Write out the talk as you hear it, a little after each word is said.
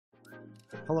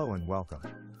Hello and welcome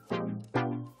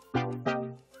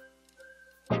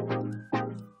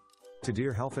to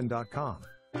DearHelfin.com,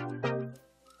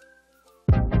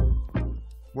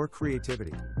 where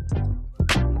creativity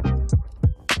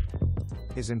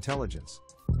is intelligence.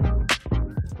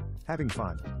 Having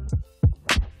fun.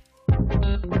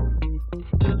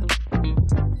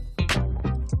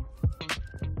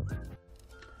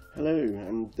 Hello,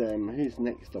 and who's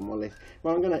next on my list?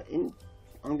 Well, I'm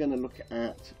gonna look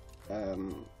at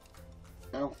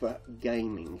Alpha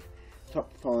Gaming,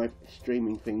 top 5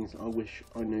 streaming things I wish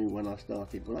I knew when I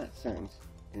started. Well, that sounds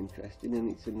interesting,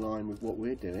 and it's in line with what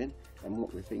we're doing and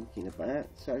what we're thinking about.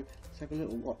 So let's have a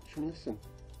little watch and listen.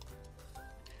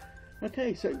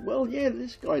 Okay, so well, yeah,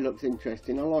 this guy looks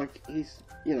interesting. I like he's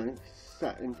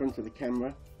sat in front of the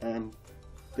camera,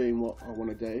 doing what I want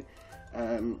to do.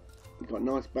 Got a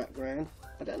nice background.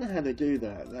 I don't know how they do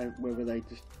that, whether they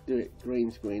just do it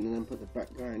green screen and then put the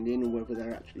background in, or whether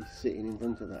they're actually sitting in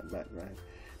front of that background.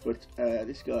 But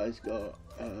this guy's got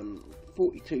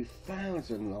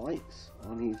 42,000 likes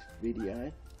on his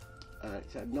video.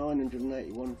 It's had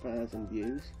 981,000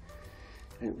 views,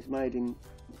 and it was made in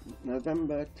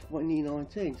November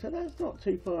 2019, so that's not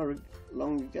too far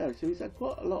long ago. So he's had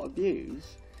quite a lot of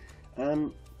views.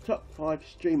 Top 5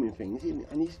 streaming things,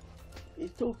 and he's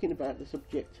talking about the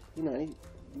subject.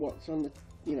 What's on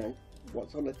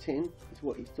the tin is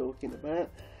what he's talking about.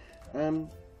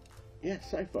 Yeah,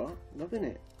 so far loving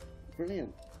it,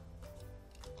 brilliant.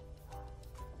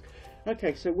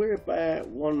 Okay, so we're about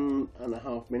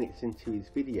 1.5 minutes into his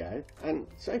video, and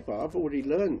so far I've already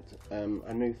learned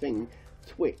a new thing,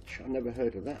 Twitch. I never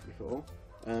heard of that before,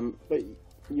 but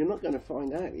you're not going to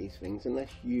find out these things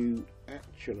unless you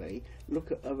actually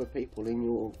look at other people in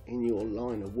your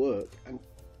line of work and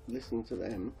listen to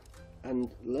them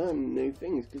and learn new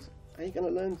things, because how are you going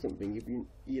to learn something if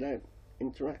you don't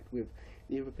interact with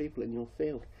the other people in your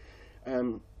field?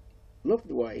 Love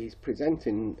the way he's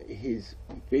presenting his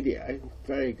video,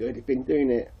 very good. He's been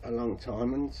doing it a long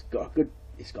time, and it's got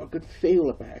a good feel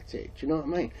about it, do you know what I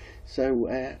mean? So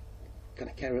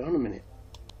gonna carry on a minute.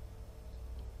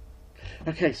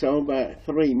 Okay, so I'm about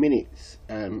 3 minutes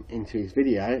into his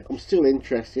video. I'm still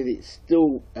interested. It's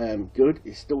still good.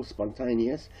 It's still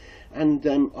spontaneous, and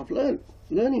I've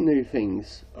learning new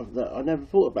things that I never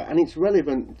thought about, and it's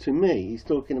relevant to me. He's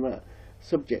talking about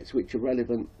subjects which are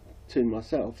relevant to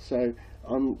myself, so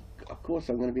of course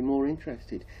I'm going to be more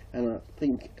interested, and I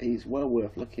think he's well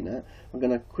worth looking at. I'm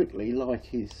going to quickly like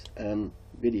his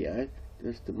video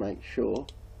just to make sure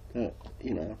that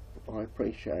I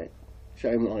show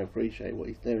him I appreciate what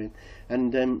he's doing,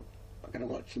 and I'm going to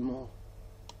watch some more.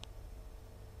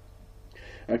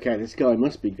 Okay, this guy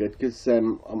must be good, because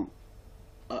I'm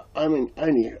only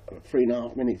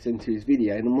 3.5 minutes into his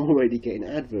video, and I'm already getting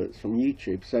adverts from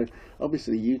YouTube. So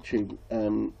obviously YouTube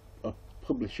are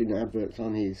publishing adverts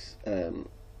on his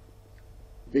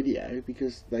video,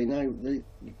 because they know that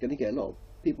you're going to get a lot of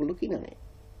people looking at it.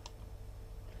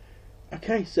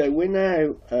 Okay, so we're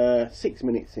now 6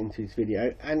 minutes into his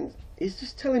video, and he's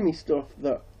just telling me stuff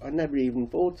that I never even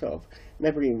thought of,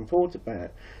 never even thought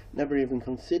about, never even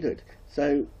considered.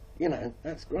 So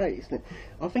that's great, isn't it?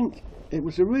 I think it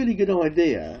was a really good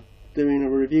idea doing a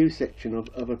review section of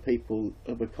other people,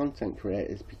 other content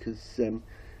creators, because I'm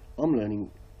learning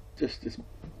just as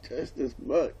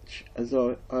much as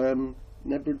I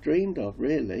never dreamed of,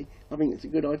 really. I think it's a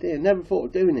good idea. Never thought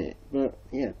of doing it, but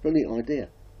yeah, brilliant idea.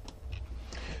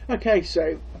 Okay,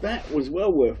 so that was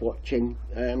well worth watching.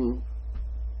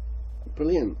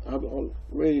 Brilliant. I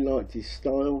really liked his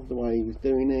style, the way he was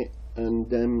doing it,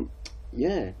 and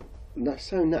yeah, that's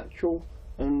so natural,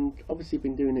 and obviously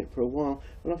been doing it for a while,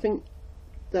 and I think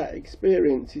that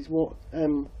experience is what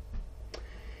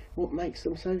makes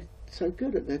them so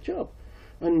good at their job.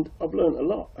 And I've learned a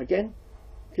lot. Again,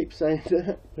 keep saying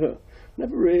that, but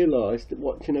never realised that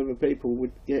watching other people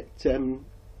would get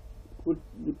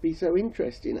would be so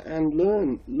interesting and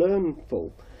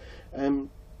learnful.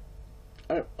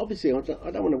 Obviously I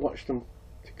don't want to watch them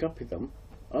to copy them.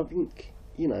 I think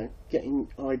getting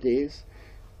ideas,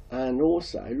 and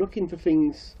also looking for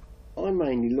things. I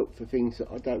mainly look for things that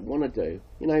I don't want to do.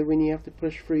 When you have to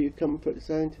push through your comfort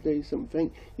zone to do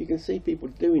something, you can see people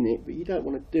doing it, but you don't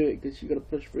want to do it because you've got to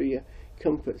push through your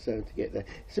comfort zone to get there.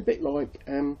 It's a bit like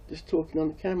just talking on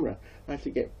the camera. I had to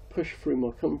get pushed through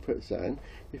my comfort zone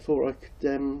before I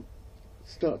could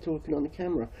start talking on the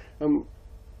camera.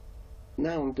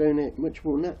 Now I'm doing it much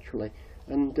more naturally,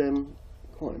 and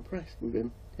quite impressed with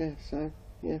him. Yeah, so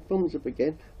yeah, thumbs up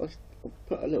again. I'll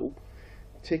put a little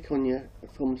tick on your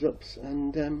thumbs ups,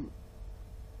 and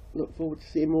look forward to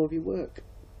seeing more of your work.